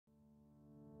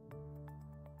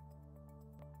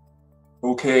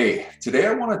Okay, today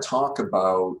I want to talk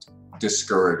about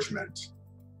discouragement,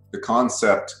 the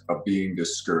concept of being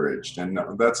discouraged. And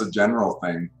that's a general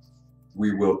thing.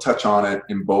 We will touch on it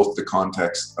in both the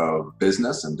context of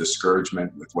business and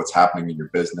discouragement with what's happening in your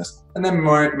business, and then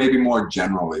maybe more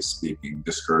generally speaking,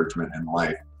 discouragement in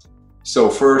life.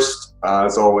 So first,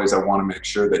 as always, I want to make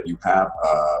sure that you have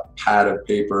a pad of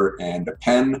paper and a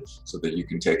pen so that you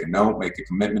can take a note, make a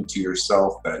commitment to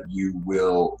yourself that you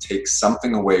will take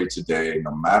something away today,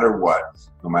 no matter what,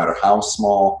 no matter how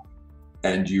small,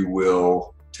 and you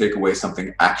will take away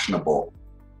something actionable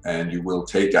and you will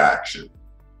take action.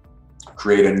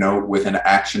 Create a note with an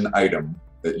action item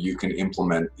that you can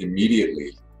implement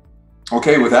immediately.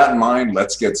 Okay, with that in mind,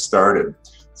 let's get started.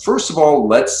 First of all,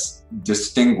 let's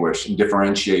distinguish and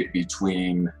differentiate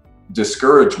between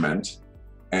discouragement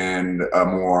and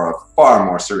a far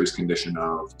more serious condition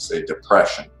of, say,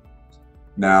 depression.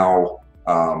 Now,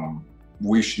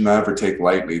 we should never take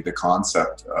lightly the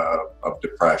concept of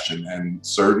depression, and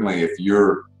certainly if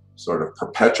you're sort of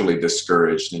perpetually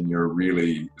discouraged and you're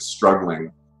really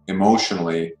struggling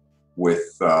emotionally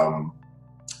with the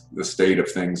state of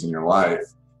things in your life,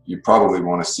 you probably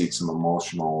want to seek some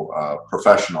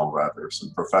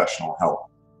professional help.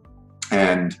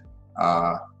 And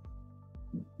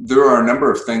there are a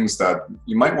number of things that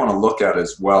you might want to look at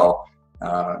as well.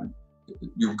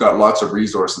 You've got lots of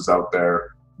resources out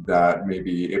there that may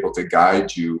be able to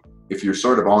guide you if you're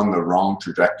sort of on the wrong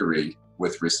trajectory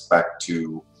with respect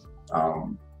to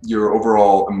your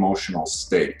overall emotional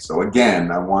state. So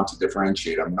again, I want to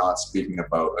differentiate. I'm not speaking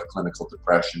about a clinical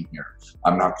depression here.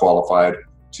 I'm not qualified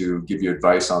to give you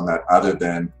advice on that other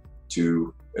than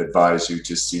to advise you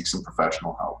to seek some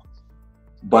professional help.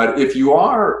 But if you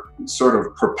are sort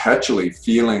of perpetually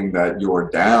feeling that you're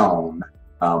down,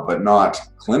 but not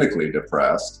clinically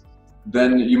depressed,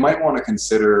 then you might want to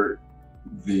consider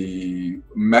the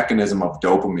mechanism of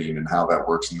dopamine and how that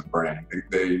works in the brain.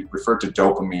 They refer to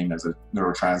dopamine as a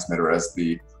neurotransmitter as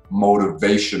the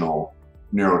motivational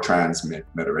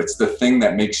neurotransmitter. It's the thing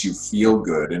that makes you feel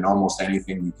good in almost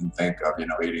anything you can think of.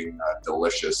 Eating a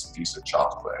delicious piece of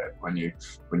chocolate, when you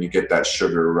get that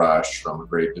sugar rush from a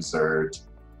great dessert.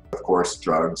 Of course,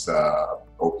 drugs,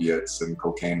 opiates and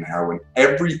cocaine and heroin,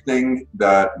 everything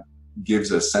that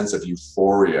gives a sense of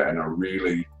euphoria and a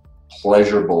really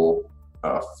pleasurable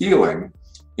feeling,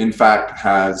 in fact,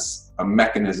 has a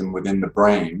mechanism within the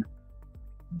brain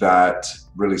that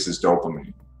releases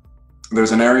dopamine.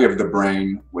 There's an area of the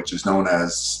brain which is known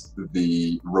as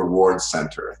the reward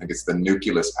center. I think it's the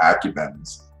nucleus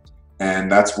accumbens,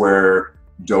 and that's where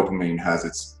dopamine has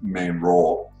its main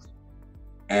role.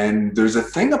 And there's a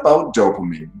thing about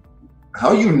dopamine.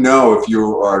 How you know if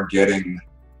you are getting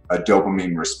a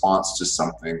dopamine response to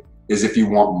something is if you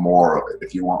want more of it.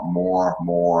 If you want more,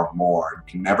 you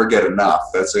can never get enough.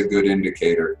 That's a good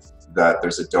indicator that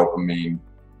there's a dopamine.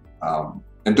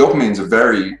 And dopamine is a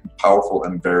very powerful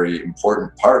and very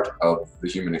important part of the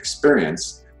human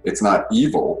experience. It's not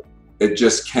evil. It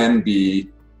just can be,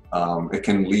 it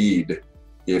can lead,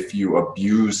 if you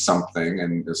abuse something,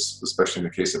 and especially in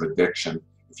the case of addiction,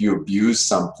 if you abuse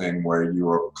something where you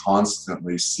are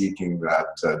constantly seeking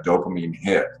that dopamine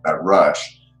hit, that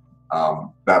rush,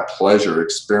 that pleasure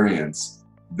experience,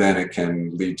 then it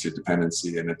can lead to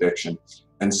dependency and addiction.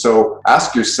 And so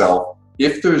ask yourself,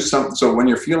 if there's so when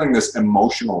you're feeling this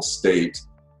emotional state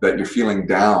that you're feeling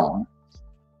down,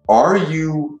 are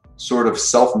you sort of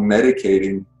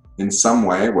self-medicating in some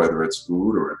way, whether it's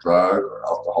food or a drug or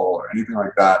alcohol or anything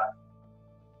like that?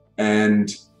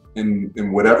 And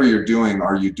in whatever you're doing,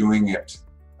 are you doing it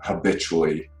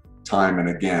habitually, time and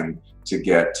again, to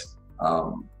get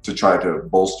to try to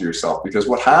bolster yourself? Because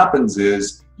what happens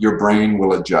is your brain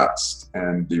will adjust,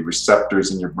 and the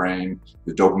receptors in your brain,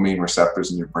 the dopamine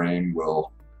receptors in your brain,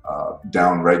 will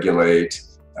down-regulate,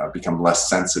 become less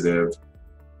sensitive.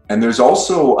 And there's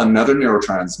also another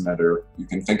neurotransmitter. You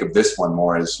can think of this one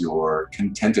more as your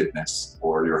contentedness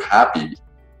or your happy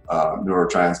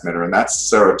neurotransmitter, and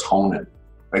that's serotonin.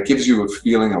 That gives you a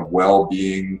feeling of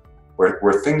well-being,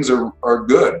 where things are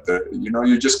good.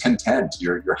 You're just content.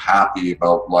 You're happy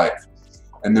about life.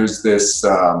 And there's this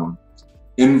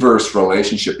inverse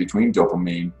relationship between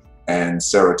dopamine and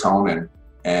serotonin.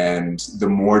 And the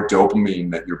more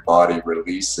dopamine that your body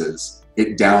releases,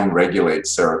 it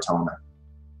down-regulates serotonin.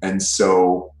 And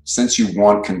so since you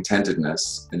want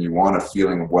contentedness and you want a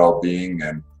feeling of well-being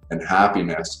and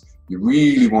happiness, you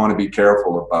really want to be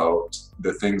careful about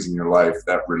the things in your life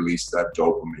that release that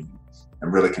dopamine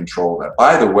and really control that.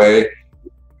 By the way,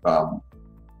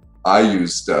 I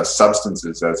used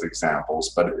substances as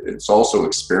examples, but it's also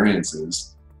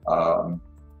experiences.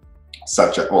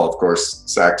 such as, well, of course,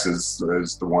 sex is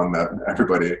the one that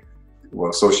everybody will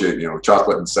associate, you know,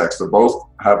 chocolate and sex. They both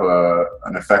have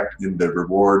an effect in the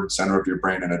reward center of your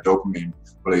brain and a dopamine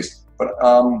release. But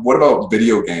what about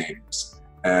video games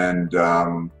and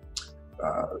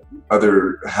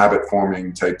other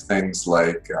habit-forming type things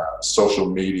like social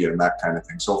media and that kind of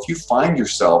thing? So if you find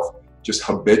yourself just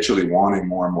habitually wanting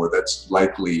more and more, that's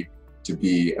likely to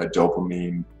be a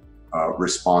dopamine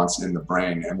response in the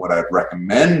brain. And what I'd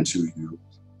recommend to you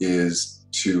is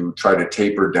to try to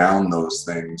taper down those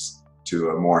things to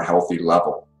a more healthy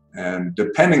level. And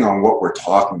depending on what we're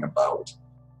talking about,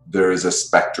 there is a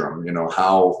spectrum. You know,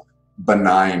 how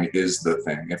benign is the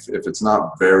thing? If it's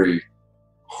not very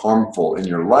harmful in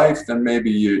your life, then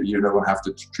maybe you don't have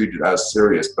to treat it as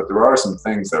serious. But there are some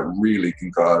things that really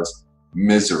can cause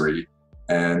misery,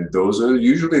 and those are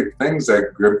usually things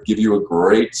that give you a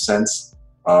great sense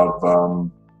of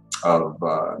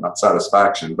not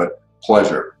satisfaction, but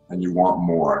pleasure, and you want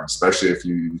more, especially if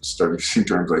you start using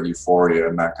terms like euphoria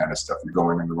and that kind of stuff. You're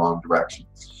going in the wrong direction.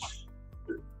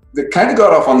 It kind of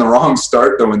got off on the wrong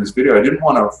start though in this video. I didn't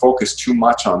want to focus too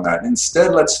much on that.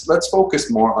 Instead, let's focus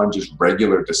more on just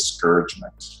regular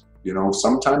discouragement. You know,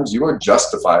 sometimes you are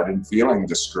justified in feeling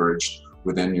discouraged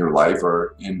within your life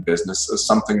or in business as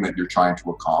something that you're trying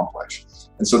to accomplish.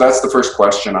 And so that's the first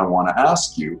question I want to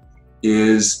ask you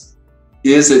is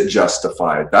it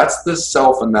justified? That's the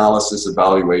self-analysis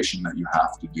evaluation that you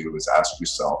have to do, is ask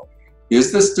yourself,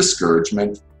 is this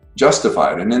discouragement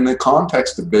justified? And in the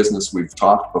context of business, we've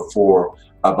talked before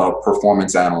about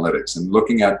performance analytics and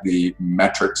looking at the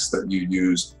metrics that you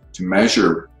use to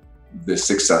measure the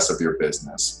success of your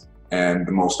business. And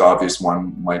the most obvious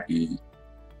one might be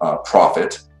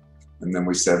profit. And then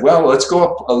we said, well, let's go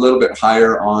up a little bit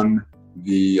higher on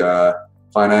the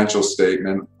financial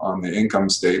statement, on the income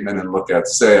statement, and look at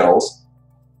sales.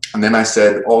 And then I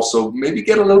said also maybe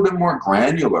get a little bit more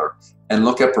granular and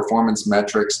look at performance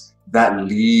metrics that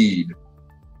lead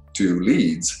to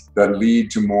leads, that lead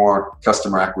to more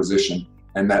customer acquisition,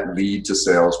 and that lead to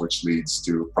sales, which leads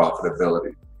to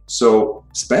profitability. So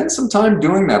spend some time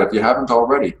doing that if you haven't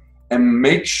already, and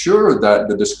make sure that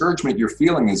the discouragement you're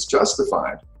feeling is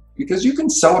justified, because you can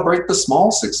celebrate the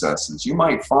small successes. You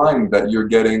might find that you're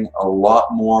getting a lot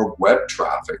more web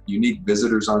traffic, unique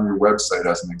visitors on your website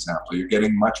as an example. You're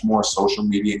getting much more social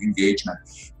media engagement.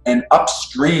 And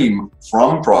upstream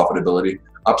from profitability,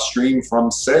 upstream from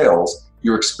sales,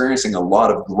 you're experiencing a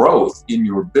lot of growth in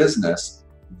your business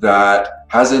that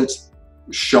hasn't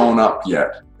shown up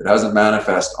yet. It hasn't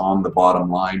manifest on the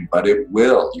bottom line, but it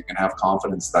will. You can have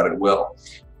confidence that it will.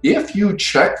 If you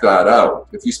check that out,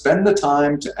 if you spend the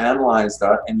time to analyze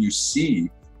that and you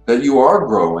see that you are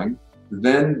growing,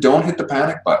 then don't hit the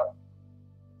panic button.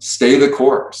 Stay the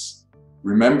course.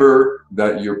 Remember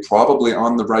that you're probably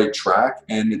on the right track,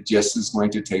 and it just is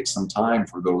going to take some time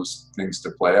for those things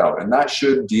to play out. And that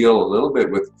should deal a little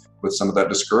bit with some of that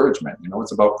discouragement. You know,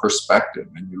 it's about perspective,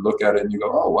 and you look at it and you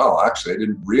go, oh, well, actually, I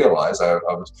didn't realize I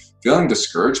was feeling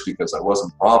discouraged because I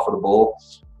wasn't profitable,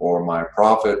 or my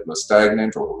profit was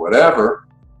stagnant, or whatever.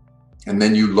 And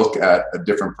then you look at a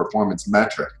different performance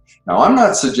metric. Now, I'm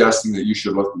not suggesting that you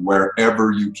should look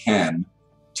wherever you can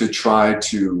to try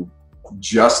to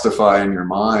justify in your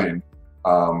mind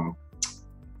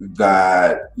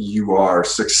that you are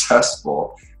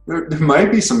successful. There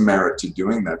might be some merit to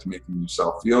doing that, to making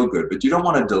yourself feel good, but you don't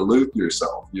want to dilute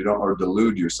yourself. You don't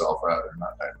delude yourself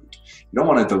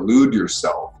want to delude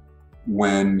yourself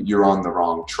when you're on the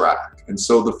wrong track. And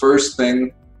so the first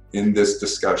thing in this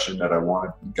discussion that I want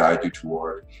to guide you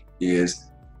toward is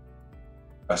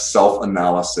a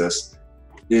self-analysis.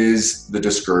 Is the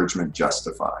discouragement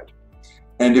justified?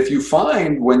 And if you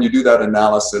find when you do that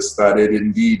analysis that it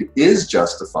indeed is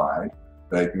justified,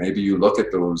 like maybe you look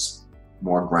at those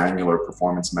more granular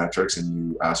performance metrics and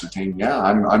you ascertain, yeah,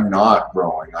 I'm not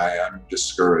growing, I am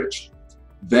discouraged,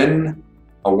 then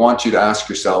I want you to ask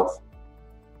yourself,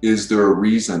 is there a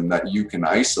reason that you can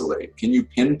isolate? Can you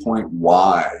pinpoint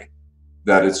why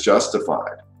that it's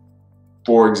justified?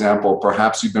 For example,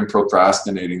 perhaps you've been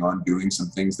procrastinating on doing some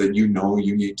things that you know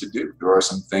you need to do. There are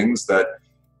some things that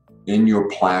in your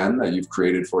plan that you've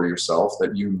created for yourself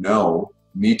that you know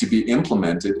need to be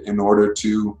implemented in order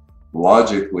to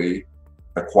logically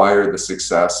acquire the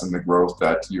success and the growth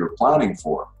that you're planning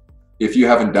for. If you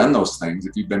haven't done those things,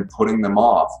 if you've been putting them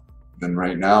off, then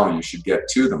right now you should get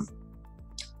to them.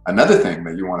 Another thing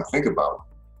that you want to think about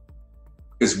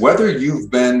is whether you've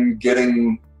been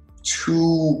getting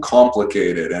too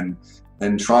complicated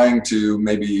and trying to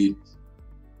maybe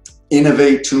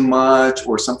innovate too much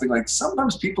or something. Like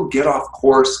sometimes people get off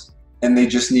course and they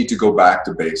just need to go back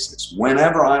to basics.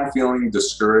 Whenever I'm feeling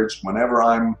discouraged, whenever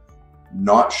I'm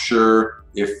not sure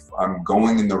if I'm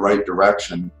going in the right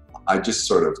direction, I just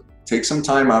sort of take some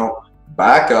time out,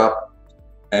 back up,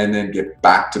 and then get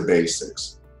back to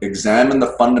basics. Examine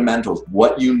the fundamentals,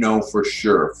 what you know for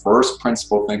sure. First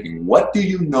principle thinking, what do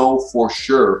you know for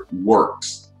sure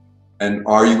works? And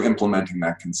are you implementing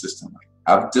that consistently?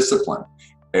 Have discipline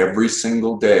every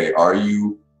single day. Are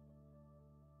you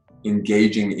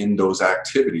engaging in those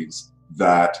activities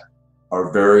that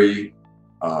are very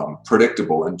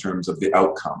predictable in terms of the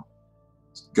outcome?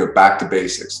 Go back to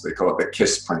basics. They call it the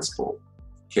KISS principle.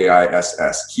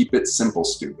 K-I-S-S. Keep it simple,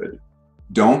 stupid.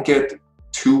 Don't get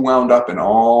too wound up in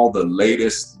all the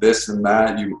latest this and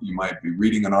that. You might be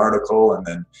reading an article and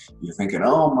then you're thinking,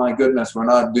 oh my goodness, we're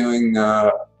not doing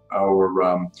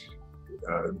our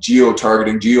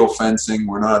geo-targeting, geo-fencing.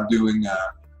 We're not doing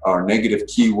our negative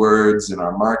keywords in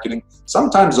our marketing.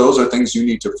 Sometimes those are things you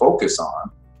need to focus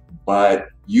on, but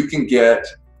you can get,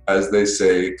 as they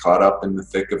say, caught up in the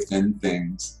thick of thin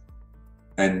things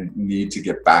and need to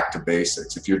get back to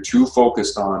basics. If you're too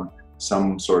focused on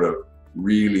some sort of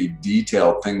really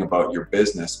detailed thing about your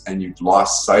business and you've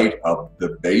lost sight of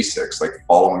the basics, like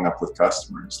following up with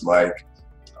customers, like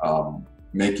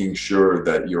making sure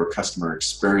that your customer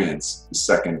experience is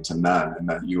second to none and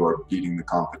that you are beating the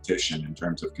competition in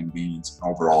terms of convenience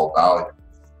and overall value.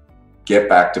 Get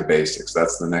back to basics.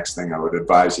 That's the next thing I would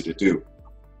advise you to do.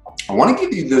 I want to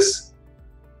give you this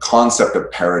concept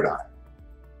of paradigm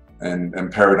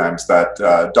and paradigms that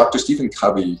Dr. Stephen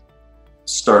Covey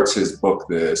starts his book,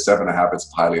 The 7 Habits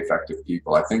of Highly Effective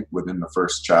People. I think within the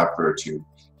first chapter or two,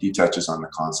 he touches on the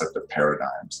concept of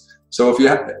paradigms. So if you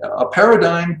have a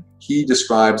paradigm, he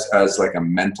describes as like a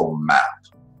mental map.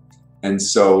 And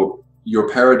so your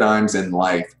paradigms in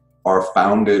life are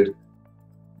founded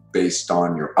based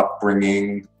on your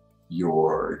upbringing,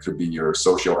 it could be your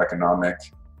socioeconomic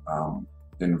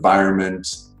environment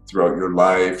throughout your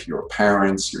life, your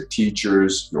parents, your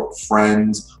teachers, your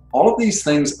friends. All of these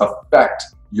things affect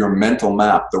your mental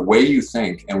map, the way you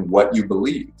think and what you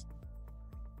believe.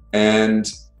 And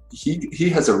he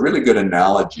has a really good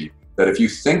analogy that if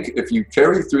you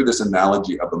carry through this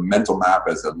analogy of a mental map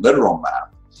as a literal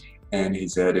map, and he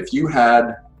said, if you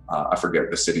had, I forget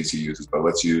the cities he uses, but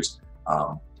let's use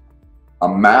a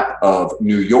map of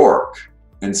New York,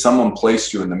 and someone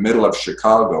placed you in the middle of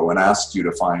Chicago and asked you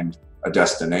to find a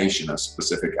destination, a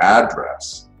specific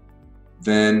address,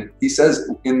 then he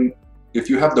says, if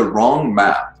you have the wrong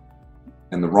map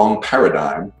and the wrong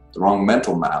paradigm, the wrong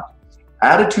mental map,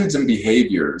 attitudes and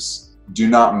behaviors do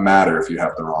not matter if you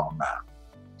have the wrong map.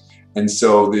 And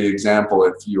so the example,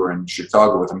 if you're in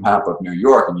Chicago with a map of New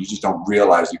York and you just don't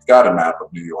realize you've got a map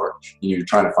of New York and you're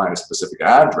trying to find a specific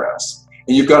address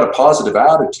and you've got a positive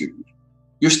attitude,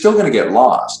 you're still going to get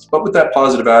lost. But with that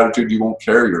positive attitude, you won't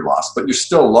care you're lost, but you're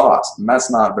still lost, and that's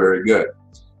not very good.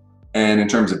 And in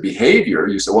terms of behavior,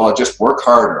 you say, well, I'll just work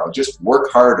harder. I'll just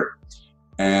work harder.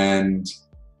 And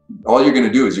all you're going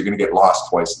to do is you're going to get lost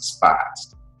twice as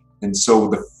fast. And so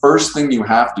the first thing you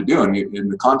have to do, and in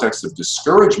the context of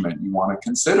discouragement, you want to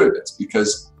consider this,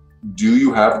 because do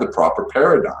you have the proper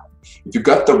paradigm? If you've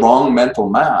got the wrong mental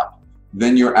map,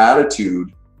 then your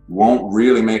attitude won't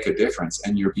really make a difference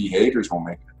and your behaviors won't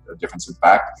make a difference. In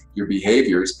fact, your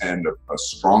behaviors and a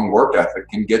strong work ethic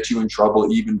can get you in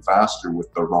trouble even faster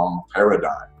with the wrong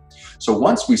paradigm. So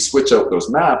once we switch out those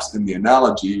maps, in the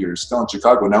analogy, you're still in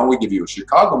Chicago, now we give you a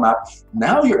Chicago map,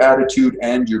 now your attitude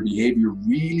and your behavior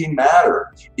really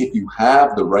matter. If you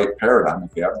have the right paradigm,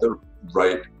 if you have the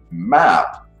right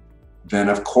map, then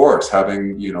of course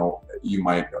you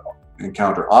might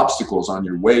encounter obstacles on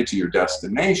your way to your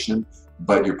destination,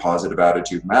 but your positive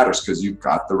attitude matters because you've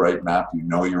got the right map, you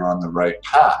know you're on the right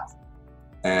path.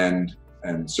 And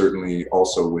certainly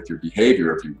also with your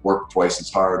behavior, if you work twice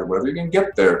as hard or whatever, you can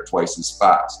get there twice as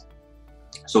fast.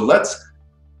 So let's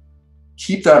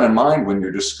keep that in mind when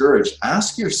you're discouraged.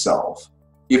 Ask yourself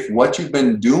if what you've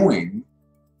been doing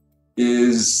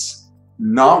is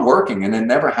not working, and it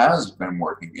never has been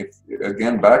working. If,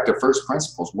 again, back to first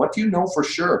principles, what do you know for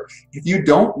sure? If you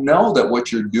don't know that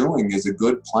what you're doing is a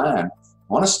good plan,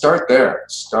 I want to start there.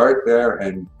 Start there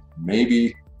and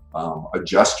maybe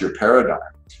adjust your paradigm.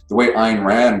 The way Ayn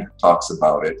Rand talks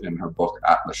about it in her book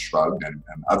Atlas Shrugged and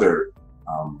other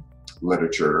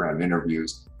literature and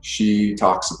interviews, she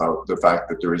talks about the fact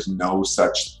that there is no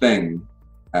such thing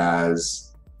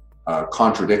as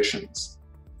contradictions.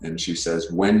 And she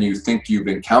says, when you think you've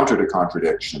encountered a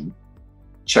contradiction,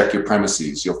 check your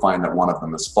premises. You'll find that one of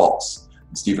them is false.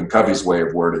 And Stephen Covey's way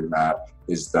of wording that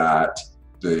is that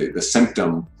the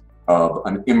symptom of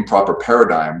an improper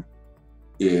paradigm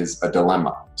is a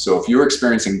dilemma. So if you're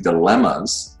experiencing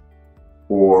dilemmas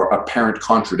or apparent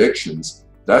contradictions,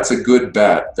 that's a good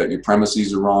bet that your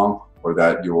premises are wrong or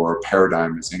that your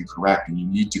paradigm is incorrect, and you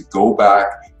need to go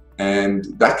back. And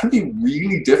that can be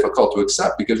really difficult to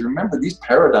accept, because remember, these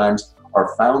paradigms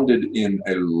are founded in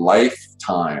a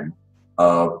lifetime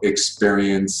of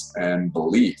experience and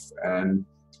belief, and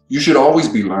you should always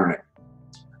be learning.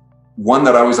 One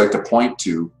that I always like to point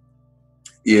to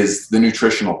is the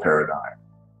nutritional paradigm.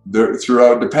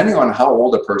 Throughout, depending on how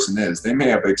old a person is, they may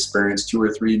have experienced 2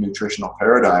 or 3 nutritional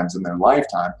paradigms in their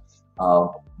lifetime,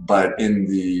 but in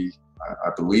the,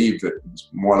 I believe that it was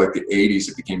more like the 80s,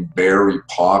 it became very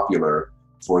popular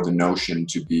for the notion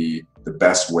to be the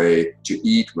best way to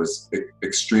eat was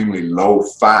extremely low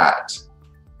fat.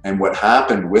 And what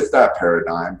happened with that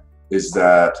paradigm is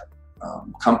that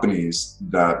companies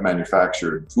that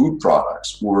manufactured food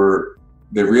products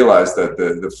they realized that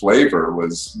the flavor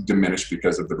was diminished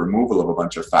because of the removal of a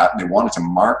bunch of fat, and they wanted to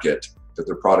market that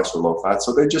their products were low fat.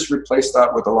 So they just replaced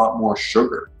that with a lot more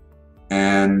sugar.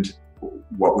 And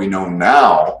what we know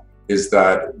now is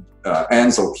that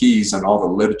Ansel Keys and all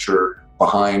the literature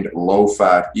behind low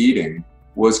fat eating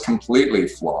was completely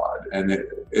flawed, and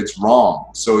it's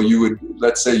wrong. So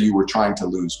let's say you were trying to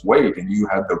lose weight and you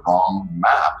had the wrong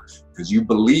map because you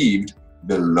believed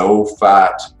the low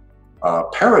fat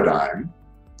paradigm,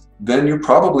 then you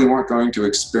probably weren't going to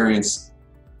experience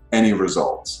any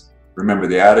results. Remember,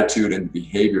 the attitude and the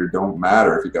behavior don't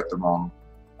matter if you got the wrong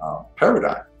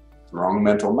paradigm, the wrong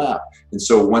mental map. And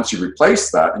so once you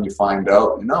replace that and you find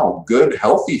out, good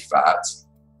healthy fats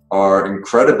are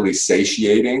incredibly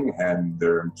satiating, and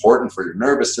they're important for your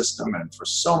nervous system and for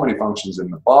so many functions in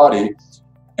the body,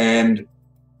 and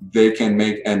they can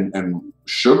make, and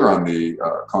sugar on the,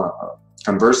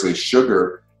 conversely,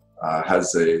 sugar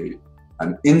has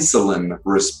an insulin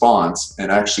response,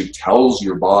 and actually tells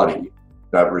your body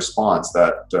that response,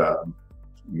 that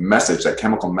message, that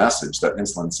chemical message that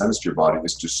insulin sends to your body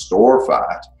is to store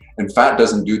fat. And fat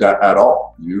doesn't do that at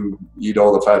all. You eat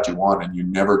all the fat you want and you're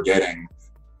never getting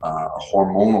a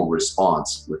hormonal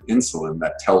response with insulin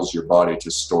that tells your body to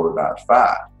store that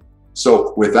fat.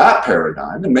 So with that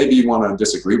paradigm, and maybe you want to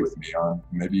disagree with me on,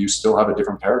 maybe you still have a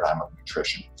different paradigm of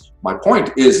nutrition. My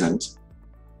point isn't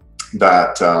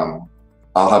that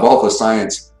I'll have all the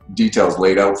science details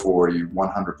laid out for you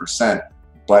 100%,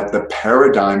 but the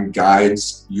paradigm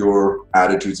guides your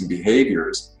attitudes and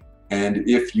behaviors. And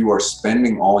if you are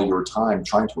spending all your time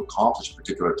trying to accomplish a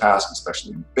particular task,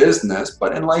 especially in business,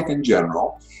 but in life in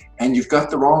general, and you've got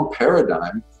the wrong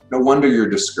paradigm, no wonder you're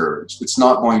discouraged. It's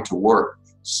not going to work.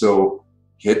 So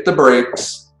hit the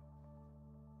brakes,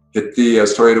 hit the,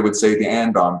 as Toyota would say, the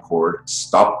and-on chord,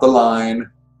 stop the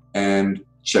line, and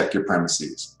check your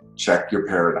premises, check your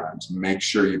paradigms, make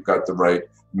sure you've got the right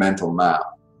mental map.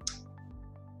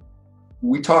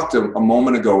 We talked a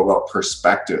moment ago about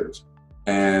perspective,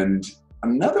 and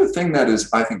another thing that is,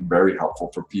 I think, very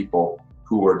helpful for people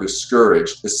who are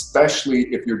discouraged,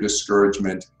 especially if your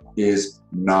discouragement is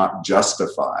not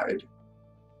justified.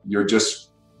 You're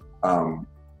just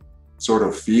sort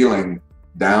of feeling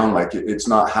down, like it's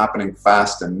not happening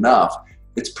fast enough.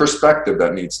 It's perspective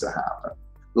that needs to happen.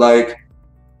 Like,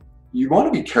 you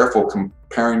want to be careful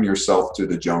comparing yourself to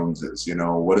the Joneses.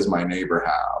 What does my neighbor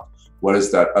have? What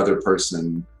is that other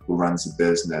person who runs a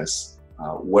business?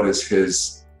 What is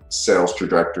his sales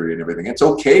trajectory and everything? It's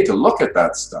okay to look at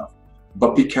that stuff,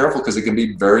 but be careful, because it can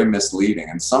be very misleading,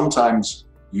 and sometimes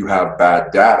you have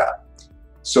bad data.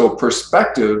 So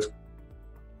perspective,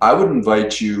 I would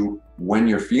invite you, when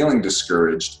you're feeling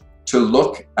discouraged, to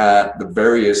look at the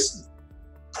various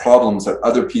problems that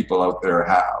other people out there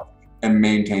have and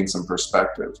maintain some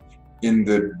perspective. In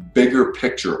the bigger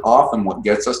picture, often what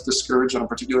gets us discouraged on a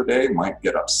particular day, might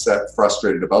get upset,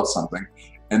 frustrated about something,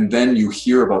 and then you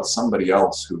hear about somebody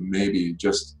else who maybe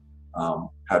just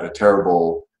had a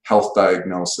terrible health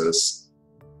diagnosis,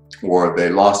 or they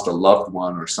lost a loved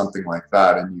one or something like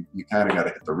that, and you kind of got to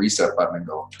hit the reset button and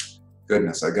go,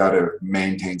 goodness, I got to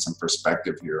maintain some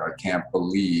perspective here. I can't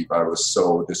believe I was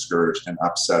so discouraged and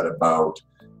upset about,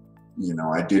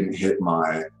 I didn't hit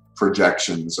my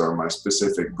projections or my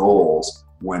specific goals,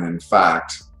 when in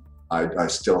fact I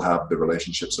still have the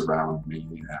relationships around me,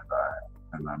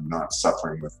 and I'm not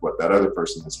suffering with what that other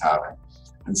person is having.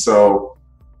 And so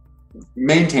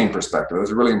maintain perspective.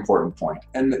 That's a really important point.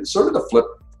 And sort of the flip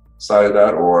side of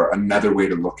that, or another way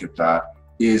to look at that,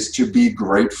 is to be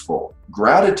grateful.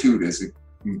 Gratitude is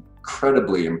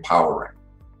incredibly empowering.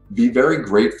 Be very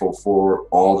grateful for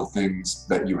all the things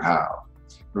that you have.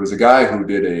 There was a guy who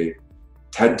did a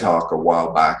TED Talk a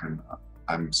while back, and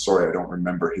I'm sorry, I don't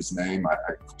remember his name. I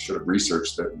should have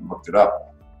researched it and looked it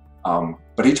up.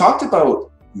 But he talked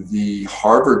about the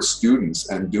Harvard students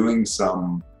and doing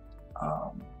some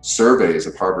surveys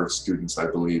of Harvard students, I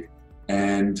believe.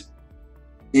 And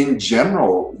in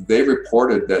general, they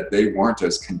reported that they weren't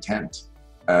as content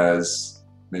as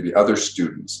maybe other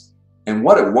students. And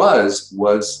what it was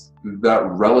that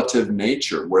relative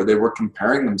nature where they were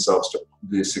comparing themselves to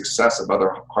the success of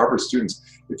other Harvard students.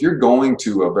 If you're going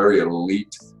to a very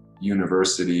elite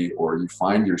university, or you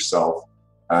find yourself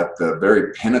at the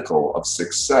very pinnacle of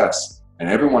success and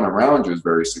everyone around you is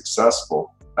very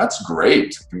successful, that's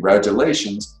great,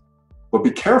 congratulations. But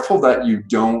be careful that you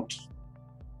don't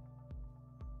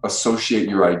associate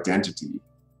your identity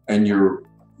and your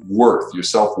worth, your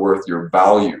self-worth, your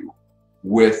value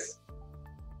with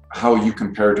how you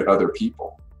compare to other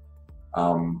people.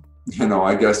 You know,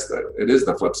 I guess that it is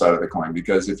the flip side of the coin,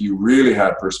 because if you really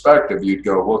had perspective, you'd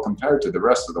go, well, compared to the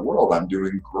rest of the world, I'm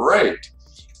doing great.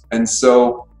 And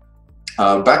so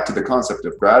back to the concept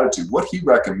of gratitude, what he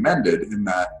recommended in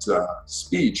that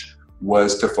speech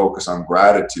was to focus on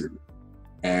gratitude.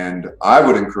 And I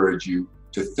would encourage you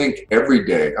to think every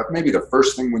day, maybe the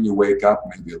first thing when you wake up,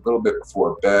 maybe a little bit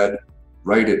before bed,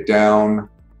 write it down.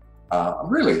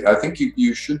 Really, I think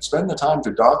you should spend the time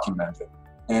to document it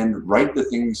and write the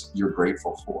things you're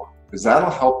grateful for, because that'll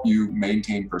help you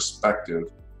maintain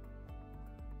perspective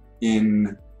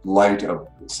in light of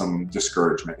some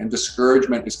discouragement. And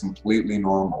discouragement is completely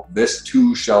normal. This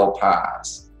too shall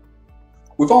pass.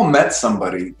 We've all met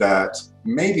somebody that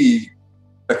maybe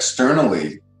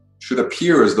externally should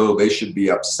appear as though they should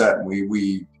be upset, and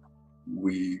we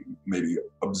maybe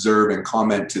observe and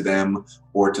comment to them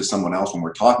or to someone else when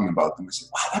we're talking about them and say,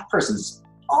 wow, that person's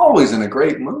always in a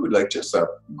great mood, like just a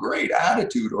great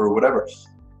attitude or whatever.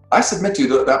 I submit to you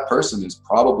that that person is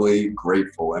probably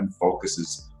grateful and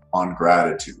focuses on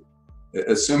gratitude,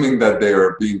 assuming that they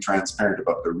are being transparent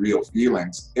about their real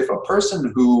feelings. If a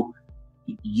person who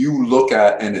you look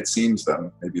at and it seems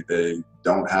them, maybe they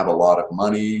don't have a lot of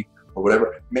money or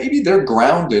whatever, maybe they're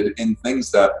grounded in things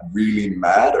that really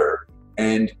matter,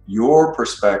 and your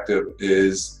perspective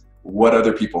is what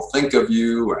other people think of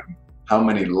you and how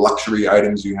many luxury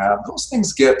items you have. Those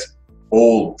things get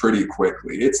old pretty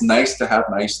quickly. It's nice to have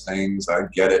nice things, I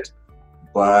get it,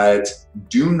 but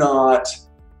do not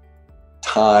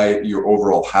tie your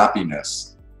overall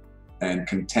happiness and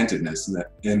contentedness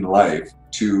in life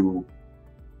to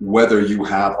whether you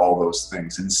have all those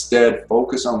things. Instead,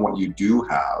 focus on what you do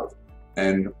have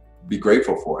and be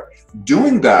grateful for it.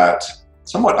 Doing that,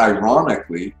 somewhat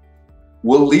ironically,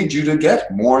 will lead you to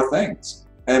get more things.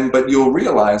 But you'll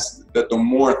realize that the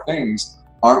more things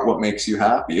aren't what makes you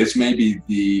happy. It's maybe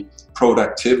the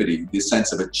productivity, the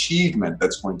sense of achievement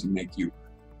that's going to make you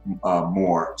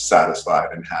more satisfied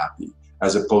and happy,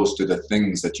 as opposed to the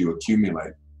things that you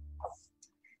accumulate.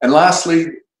 And lastly,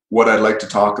 what I'd like to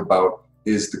talk about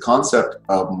is the concept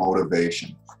of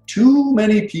motivation. Too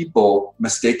many people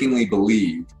mistakenly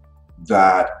believe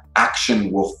that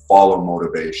action will follow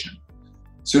motivation.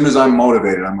 As soon as I'm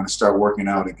motivated, I'm going to start working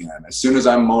out again. As soon as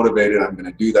I'm motivated, I'm going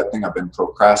to do that thing I've been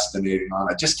procrastinating on.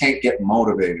 I just can't get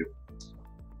motivated.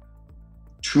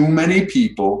 Too many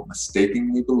people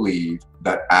mistakenly believe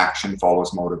that action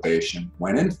follows motivation,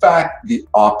 when in fact the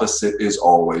opposite is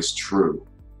always true.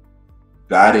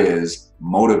 That is,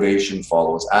 motivation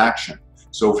follows action.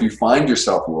 So if you find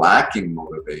yourself lacking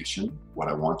motivation, what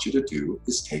I want you to do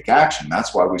is take action.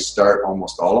 That's why we start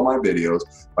almost all of my videos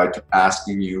by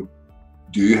asking you,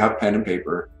 do you have pen and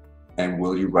paper, and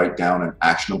will you write down an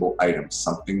actionable item,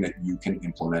 something that you can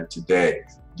implement today?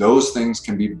 Those things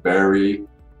can be very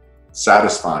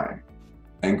satisfying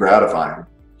and gratifying.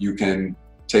 You can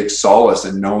take solace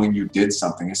in knowing you did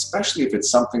something, especially if it's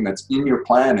something that's in your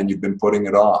plan and you've been putting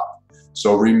it off.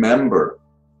 So remember,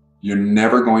 you're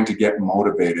never going to get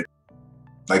motivated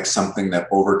like something that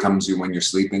overcomes you when you're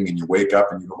sleeping and you wake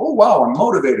up and you go, oh wow, I'm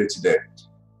motivated today.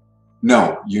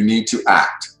 No, you need to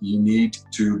act. You need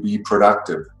to be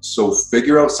productive. So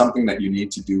figure out something that you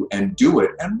need to do and do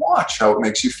it, and watch how it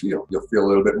makes you feel. You'll feel a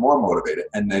little bit more motivated,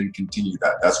 and then continue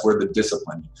that. That's where the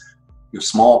discipline. You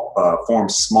form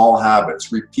small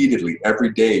habits repeatedly every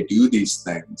day. Do these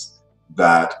things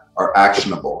that are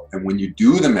actionable, and when you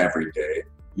do them every day,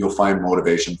 you'll find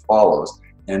motivation follows.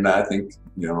 And I think,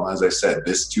 you know, as I said,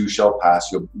 this too shall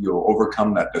pass. You'll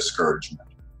overcome that discouragement.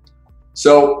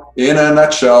 So in a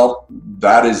nutshell,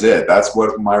 that is it. That's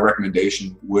what my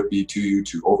recommendation would be to you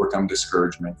to overcome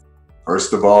discouragement.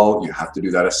 First of all, you have to do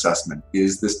that assessment.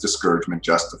 Is this discouragement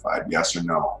justified? Yes or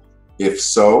no? If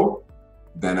so,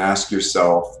 then ask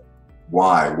yourself,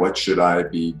 Why? What should I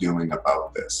be doing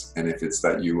about this? And if it's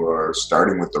that you are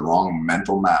starting with the wrong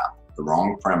mental map, the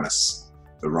wrong premise,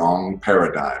 the wrong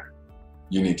paradigm,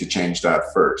 you need to change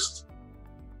that first.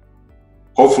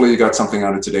 Hopefully you got something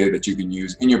out of today that you can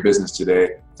use in your business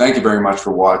today. Thank you very much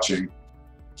for watching.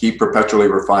 Keep perpetually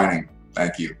refining.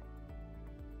 Thank you.